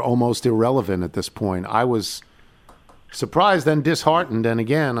 They're almost irrelevant at this point. I was surprised and disheartened. And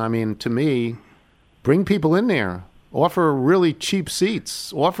again, I mean, to me, bring people in there. Offer really cheap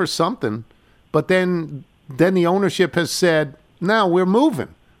seats. Offer something. But then the ownership has said, no, we're moving.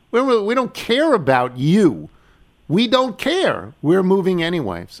 We don't care about you. We don't care. We're moving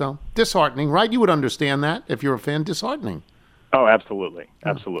anyway. So disheartening, right? You would understand that if you're a fan. Disheartening. Oh, absolutely.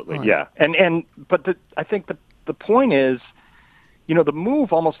 Absolutely. Right. Yeah. But I think the point is, the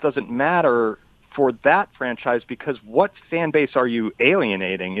move almost doesn't matter for that franchise because what fan base are you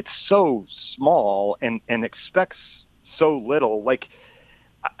alienating? It's so small and expects so little. Like,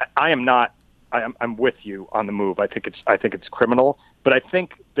 I'm with you on the move. I think it's criminal, but I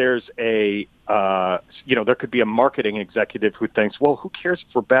think there's there could be a marketing executive who thinks, well, who cares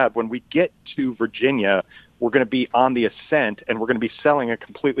if we're bad? When we get to Virginia, we're going to be on the ascent, and we're going to be selling a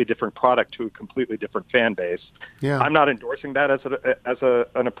completely different product to a completely different fan base. Yeah. I'm not endorsing that as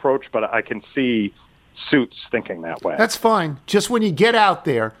an approach, but I can see suits thinking that way. That's fine. Just when you get out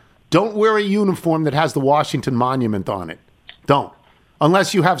there, don't wear a uniform that has the Washington Monument on it. Don't.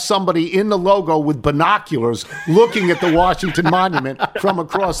 Unless you have somebody in the logo with binoculars looking at the Washington Monument from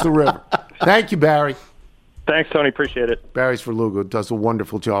across the river. Thank you, Barry. Thanks, Tony. Appreciate it. Barry's Verluga does a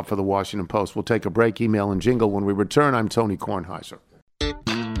wonderful job for the Washington Post. We'll take a break, email, and jingle. When we return, I'm Tony Kornheiser.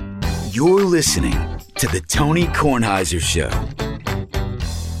 You're listening to The Tony Kornheiser Show.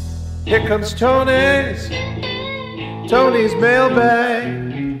 Here comes Tony's mailbag.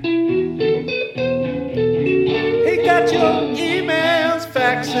 He got your emails,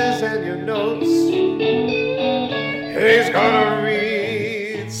 faxes, and your notes. He's gonna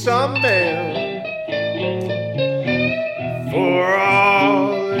read some mail for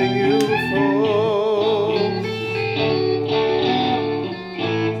all you folks.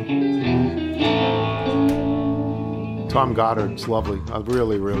 Tom Goddard's lovely. I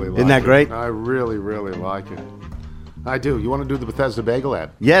really, really like it. Isn't that great? I really, really like it. I do. You want to do the Bethesda Bagel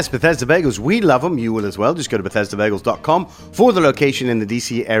ad? Yes, Bethesda Bagels. We love them. You will as well. Just go to BethesdaBagels.com for the location in the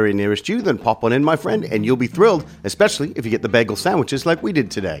DC area nearest you. Then pop on in, my friend, and you'll be thrilled, especially if you get the bagel sandwiches like we did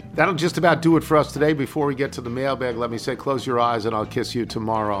today. That'll just about do it for us today. Before we get to the mailbag, let me say, close your eyes and I'll kiss you.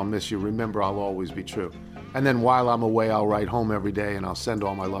 Tomorrow I'll miss you. Remember, I'll always be true. And then while I'm away, I'll write home every day and I'll send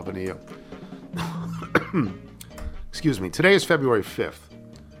all my loving to you. Excuse me. Today is February 5th.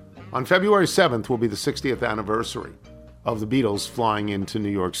 On February 7th will be the 60th anniversary of the Beatles flying into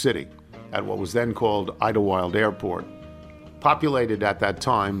New York City at what was then called Idlewild Airport, populated at that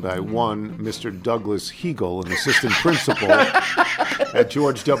time by one Mr. Douglas Heagel, an assistant principal at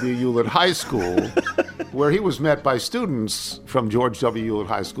George W. Hewlett High School, where he was met by students from George W. Hewlett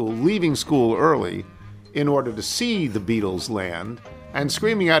High School leaving school early in order to see the Beatles land and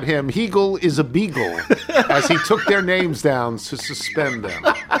screaming at him, "Heagel is a beagle," as he took their names down to suspend them.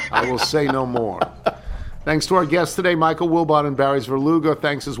 I will say no more. Thanks to our guests today, Michael Wilbon and Barry's Verluga.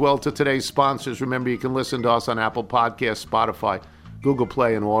 Thanks as well to today's sponsors. Remember, you can listen to us on Apple Podcasts, Spotify, Google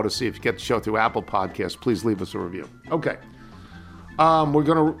Play, and Odyssey. If you get the show through Apple Podcasts, please leave us a review. Okay. We're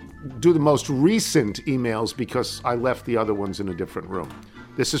going to do the most recent emails because I left the other ones in a different room.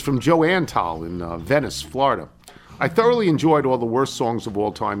 This is from Joe Antal in Venice, Florida. I thoroughly enjoyed all the worst songs of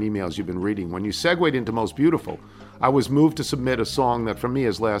all time emails you've been reading. When you segued into Most Beautiful, I was moved to submit a song that for me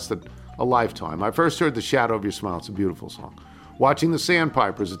has lasted a lifetime. I first heard The Shadow of Your Smile. It's a beautiful song. Watching The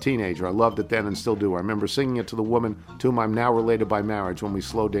Sandpiper as a teenager, I loved it then and still do. I remember singing it to the woman to whom I'm now related by marriage when we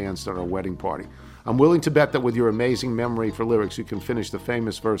slow danced at our wedding party. I'm willing to bet that with your amazing memory for lyrics, you can finish the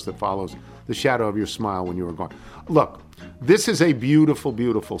famous verse that follows, "The shadow of your smile when you were gone." Look, this is a beautiful,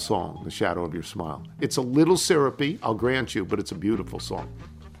 beautiful song, "The Shadow of Your Smile." It's a little syrupy, I'll grant you, but it's a beautiful song.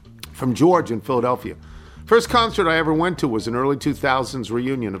 From George in Philadelphia. First concert I ever went to was an early 2000s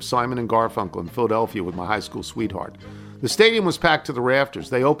reunion of Simon and Garfunkel in Philadelphia with my high school sweetheart. The stadium was packed to the rafters.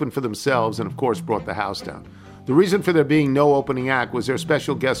 They opened for themselves and, of course, brought the house down. The reason for there being no opening act was their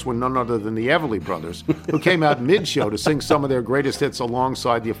special guests were none other than the Everly Brothers, who came out mid-show to sing some of their greatest hits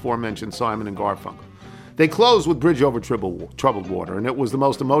alongside the aforementioned Simon and Garfunkel. They closed with Bridge Over Troubled Water, and it was the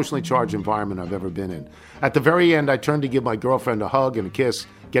most emotionally charged environment I've ever been in. At the very end, I turned to give my girlfriend a hug and a kiss,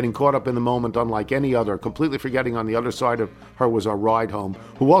 getting caught up in the moment unlike any other, completely forgetting on the other side of her was our ride home,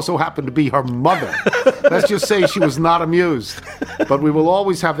 who also happened to be her mother. Let's just say she was not amused. But we will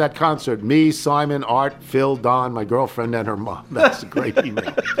always have that concert. Me, Simon, Art, Phil, Don, my girlfriend, and her mom. That's a great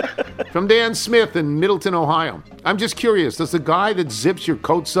email. From Dan Smith in Middleton, Ohio. I'm just curious, does the guy that zips your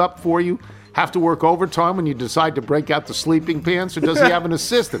coats up for you have to work overtime when you decide to break out the sleeping pants, or does he have an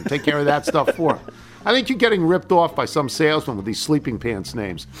assistant take care of that stuff for him? I think you're getting ripped off by some salesman with these sleeping pants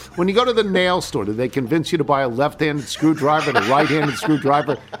names. When you go to the nail store, do they convince you to buy a left-handed screwdriver and a right-handed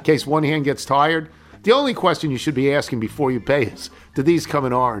screwdriver in case one hand gets tired? The only question you should be asking before you pay is, do these come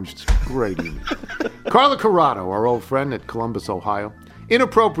in orange? It's great email. Carla Corrado, our old friend at Columbus, Ohio.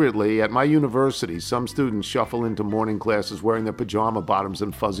 Inappropriately, at my university, some students shuffle into morning classes wearing their pajama bottoms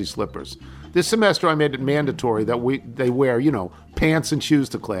and fuzzy slippers. This semester, I made it mandatory that they wear, pants and shoes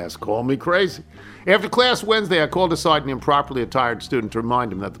to class. Call me crazy. After class Wednesday, I called aside an improperly attired student to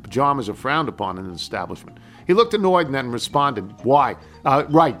remind him that the pajamas are frowned upon in an establishment. He looked annoyed and then responded, "Why?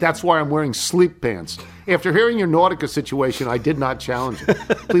 Right, that's why I'm wearing sleep pants." After hearing your Nautica situation, I did not challenge it.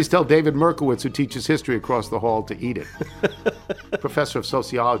 Please tell David Merkowitz, who teaches history across the hall, to eat it. Professor of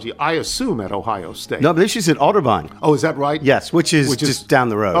sociology, I assume at Ohio State. No, I believe she's at Audubon. Oh, is that right? Yes, which is just down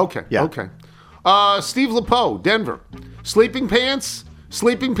the road. Okay, yeah. Okay. Steve Lepeau, Denver. Sleeping pants?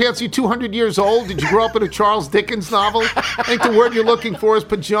 Sleeping pants, you 200 years old? Did you grow up in a Charles Dickens novel? I think the word you're looking for is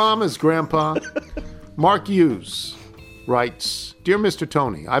pajamas, Grandpa. Mark Hughes writes, Dear Mr.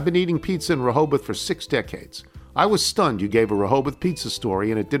 Tony, I've been eating pizza in Rehoboth for 6 decades. I was stunned you gave a Rehoboth pizza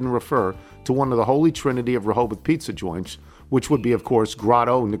story and it didn't refer to one of the holy trinity of Rehoboth pizza joints, which would be, of course,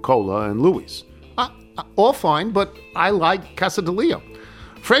 Grotto, Nicola, and Louis. All fine, but I like Casadillo.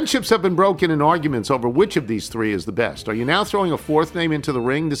 Friendships have been broken in arguments over which of these 3 is the best. Are you now throwing a 4th name into the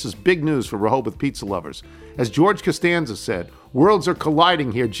ring? This is big news for Rehoboth pizza lovers. As George Costanza said, worlds are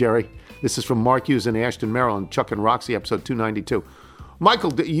colliding here, Jerry. This is from Mark Hughes in Ashton, Maryland, Chuck and Roxy, episode 292.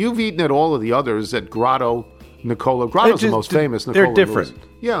 Michael, you've eaten at all of the others at Grotto, Nicola. Grotto's the most famous. Nicola, they're different. Louis.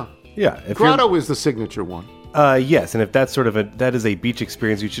 Yeah. Yeah. Grotto is the signature one. Yes, and if that's that is a beach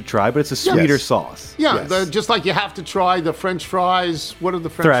experience you should try, but it's a sweeter sauce. Yeah, yes. Just like you have to try the French fries. What are the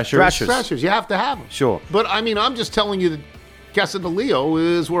French? Thrashers. You have to have them. Sure. But, I'm just telling you that Casadillo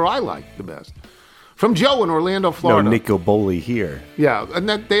is where I like the best. From Joe in Orlando, Florida. No Nico Boli here. Yeah, and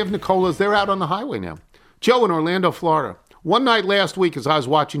they have Nicolas. They're out on the highway now. Joe in Orlando, Florida. One night last week as I was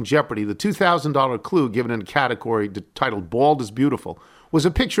watching Jeopardy, the $2,000 clue given in a category titled Bald is Beautiful was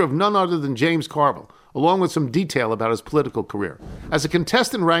a picture of none other than James Carville, along with some detail about his political career. As a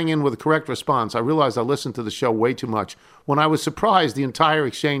contestant rang in with a correct response, I realized I listened to the show way too much. When I was surprised, the entire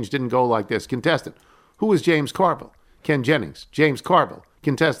exchange didn't go like this. Contestant, who is James Carville? Ken Jennings. James Carville.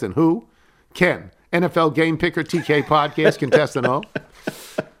 Contestant, who? Ken. NFL Game Picker TK Podcast. Contestant, O.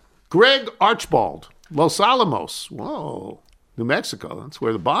 Greg Archibald. Los Alamos. Whoa. New Mexico. That's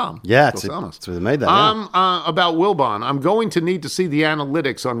where the bomb. Yeah, that's where they made that. Yeah. About Wilbon. I'm going to need to see the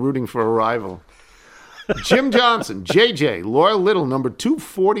analytics on rooting for a rival. Jim Johnson, JJ, Laura Little, number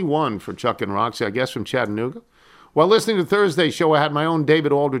 241 for Chuck and Roxy, I guess from Chattanooga. While listening to Thursday's show, I had my own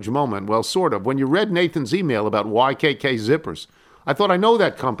David Aldridge moment. Well, sort of. When you read Nathan's email about YKK zippers, I thought I know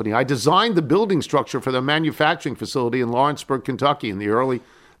that company. I designed the building structure for their manufacturing facility in Lawrenceburg, Kentucky in the early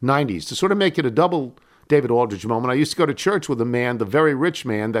 90s. To sort of make it a double David Aldridge moment, I used to go to church with a man, the very rich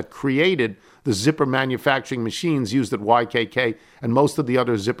man, that created the zipper manufacturing machines used at YKK and most of the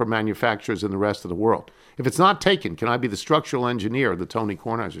other zipper manufacturers in the rest of the world. If it's not taken, can I be the structural engineer of the Tony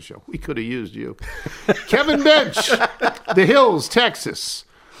Kornheiser Show? We could have used you. Kevin Bench, The Hills, Texas.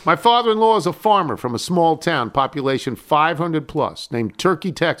 My father-in-law is a farmer from a small town, population 500 plus, named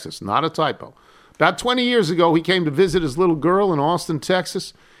Turkey, Texas. Not a typo. About 20 years ago, he came to visit his little girl in Austin,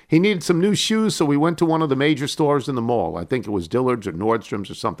 Texas. He needed some new shoes, so we went to one of the major stores in the mall. I think it was Dillard's or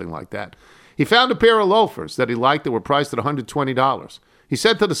Nordstrom's or something like that. He found a pair of loafers that he liked that were priced at $120. He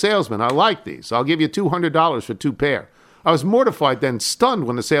said to the salesman, I like these. I'll give you $200 for 2 pair. I was mortified, then stunned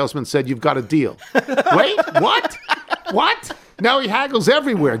when the salesman said, you've got a deal. Wait, what? What? Now he haggles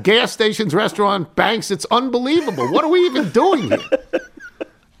everywhere. Gas stations, restaurant, banks. It's unbelievable. What are we even doing here?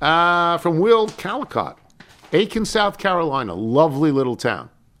 From Will Calicott. Aiken, South Carolina. Lovely little town.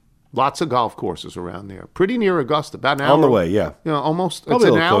 Lots of golf courses around there. Pretty near Augusta. About an hour. On the way, yeah. Almost. Probably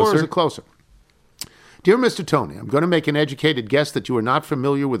it's an hour closer. or is it closer? Dear Mr. Tony, I'm going to make an educated guess that you are not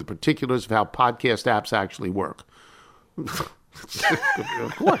familiar with the particulars of how podcast apps actually work.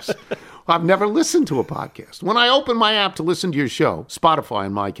 Of course. I've never listened to a podcast. When I open my app to listen to your show, Spotify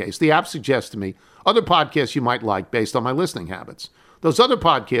in my case, the app suggests to me other podcasts you might like based on my listening habits. Those other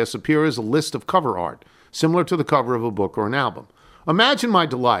podcasts appear as a list of cover art, similar to the cover of a book or an album. Imagine my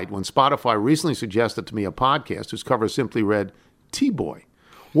delight when Spotify recently suggested to me a podcast whose cover simply read, T-Boy.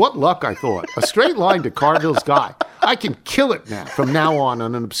 What luck, I thought. A straight line to Carville's guy. I can kill it now, from now on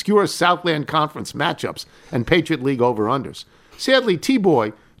an obscure Southland Conference matchups and Patriot League over-unders. Sadly,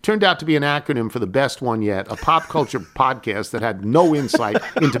 T-Boy turned out to be an acronym for the best one yet, a pop culture podcast that had no insight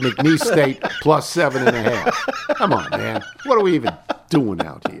into McNeese State plus 7.5. Come on, man. What are we even doing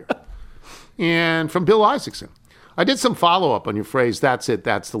out here? And from Bill Isaacson. I did some follow-up on your phrase, that's it,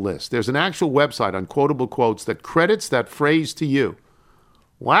 that's the list. There's an actual website on Quotable Quotes that credits that phrase to you.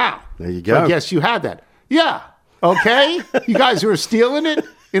 Wow. There you go. I guess you had that. Yeah. Okay. You guys who are stealing it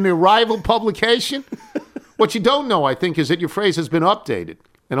in a rival publication. What you don't know, I think, is that your phrase has been updated.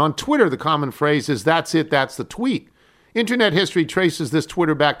 And on Twitter, the common phrase is, that's it, that's the tweet. Internet history traces this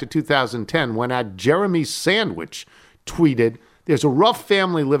Twitter back to 2010 when Jeremy Sandwich tweeted, there's a rough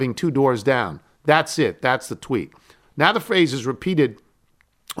family living 2 doors down. That's it, that's the tweet. Now the phrase is repeated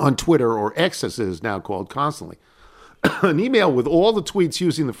on Twitter, or X as it is now called, constantly. An email with all the tweets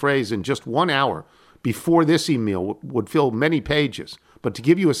using the phrase in just 1 hour before this email would fill many pages. But to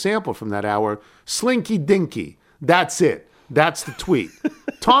give you a sample from that hour, Slinky Dinky, that's it. That's the tweet.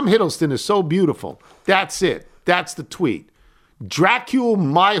 Tom Hiddleston is so beautiful. That's it. That's the tweet. Dracula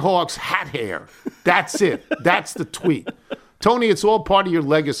Myhawk's hat hair. That's it. That's the tweet. Tony, it's all part of your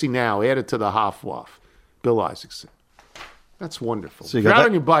legacy now. Add it to the Hoffwaff. Bill Isaacson. That's wonderful. So you're out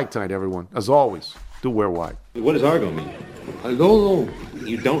on your bike tonight, everyone. As always, do wear white. What does Argo mean? I don't know.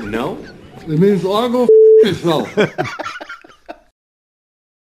 You don't know? It means Argo yourself.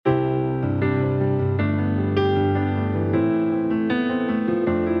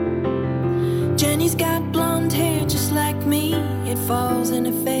 Jenny's got blonde hair just like me. It falls in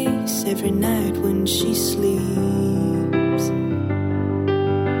her face every night when she sleeps.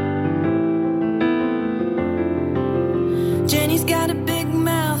 Jenny's got a big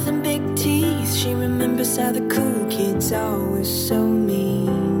mouth and big teeth. She remembers how the cool kids always so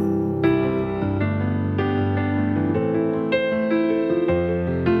mean.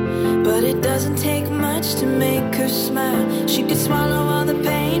 But it doesn't take much to make her smile. She could swallow all the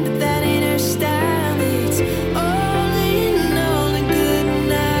pain, but that ain't her style. It's all in all a good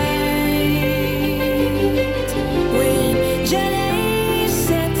night. When Jenny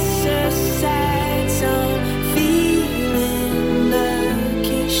sets her sights on feeling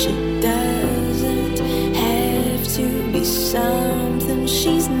lucky, she doesn't have to be something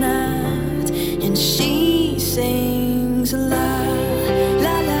she's not. And she sings la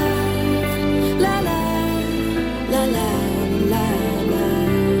la la la la la la la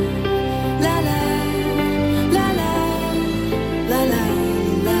la la la la la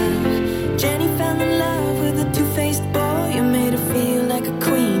la. Jenny fell in love with a two-faced boy who made her feel like a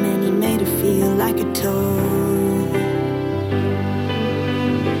queen, and he made her feel like a toy.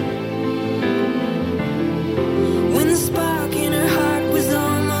 When the spark in her heart was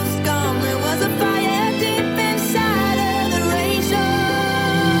almost gone, there was a fire deep inside her that raged on.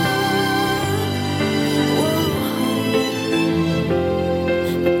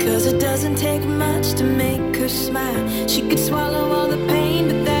 Because it doesn't take much to make her smile. She could swallow all the pain,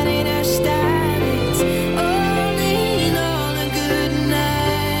 but that ain't her style. It's all in all a good night.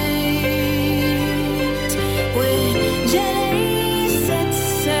 When Jenny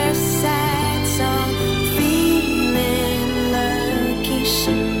sets her sights on feeling lucky,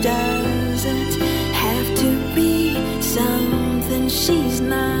 she doesn't have to be something she's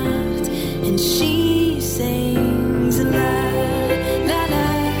not. And she sings la la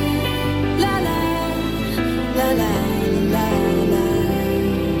la la la la la la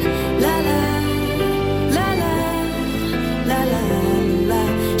la la la la la la.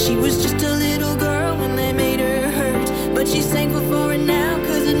 She was just a little girl when they made her hurt, but she's thankful for it now,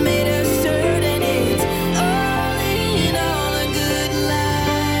 'cause it made her certain. It's all in all a good life.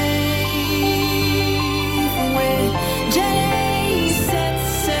 When Jenny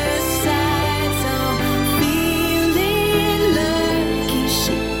sets her sights on feeling lucky,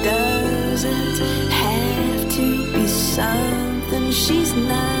 she doesn't have to be something she's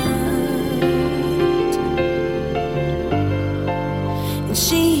not. And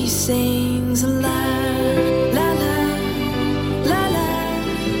she sings la la la la la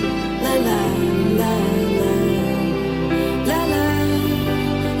la la la la la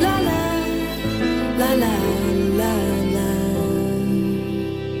la la la la la.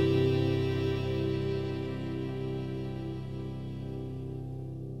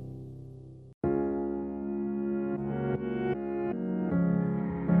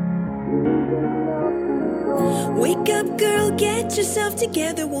 Wake up, girl, get yourself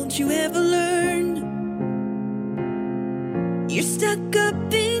together, won't you ever learn? You're stuck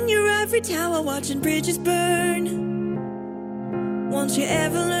up in your ivory tower watching bridges burn. Won't you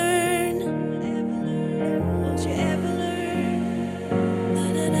ever learn? Won't you ever learn? Na,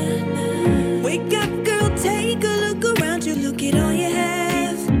 na, na, na. Wake up, girl, take a look around you, look at all you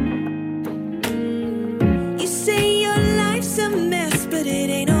have. You say your life's a mess, but it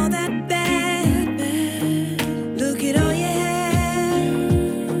ain't all that bad. Look at all you have.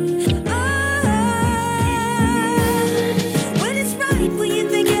 When it's right, when you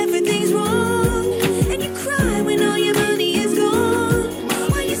think everything's wrong, and you cry when all your money is gone.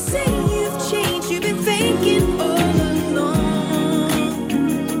 Why you say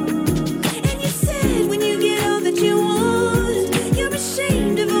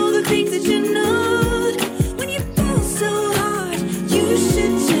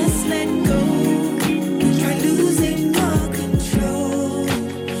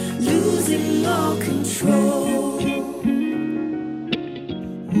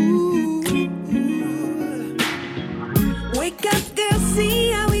Wake up, girl,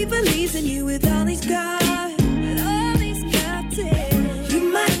 see how he believes in you with all he's got. You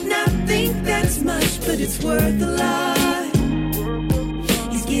might not think that's much, but it's worth a lot.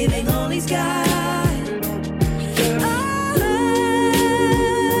 He's giving all he's got.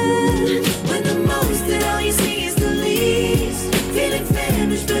 When the most and all you see is the least. Feeling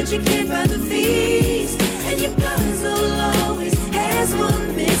famished, but you can't find the feast. And your puzzle always has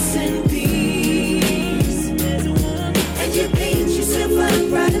one missing piece. And you beat yourself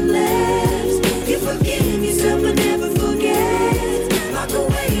up right and left. You forgive yourself but never forget. Lock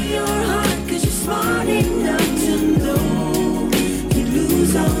away your heart 'cause you're smart enough to know you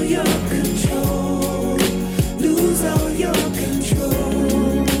lose all your control. Lose all your control.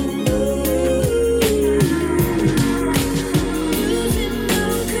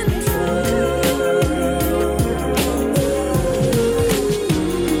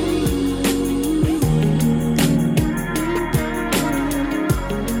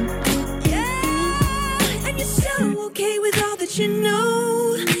 You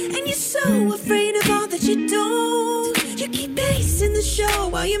know, and you're so afraid of all that you don't. You keep pacing the show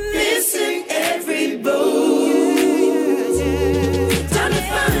while you're missing every boat. Time to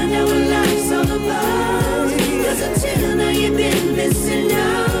find out what life's all about. 'Cause until now you've been missing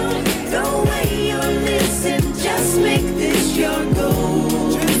out. Go away your list and just make this your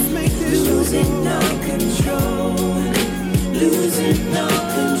goal. Losing all control. Losing all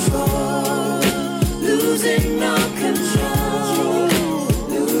control. Losing all control.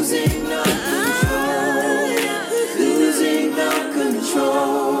 Losing no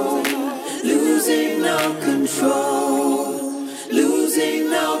control, losing no control, losing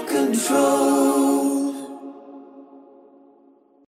no control.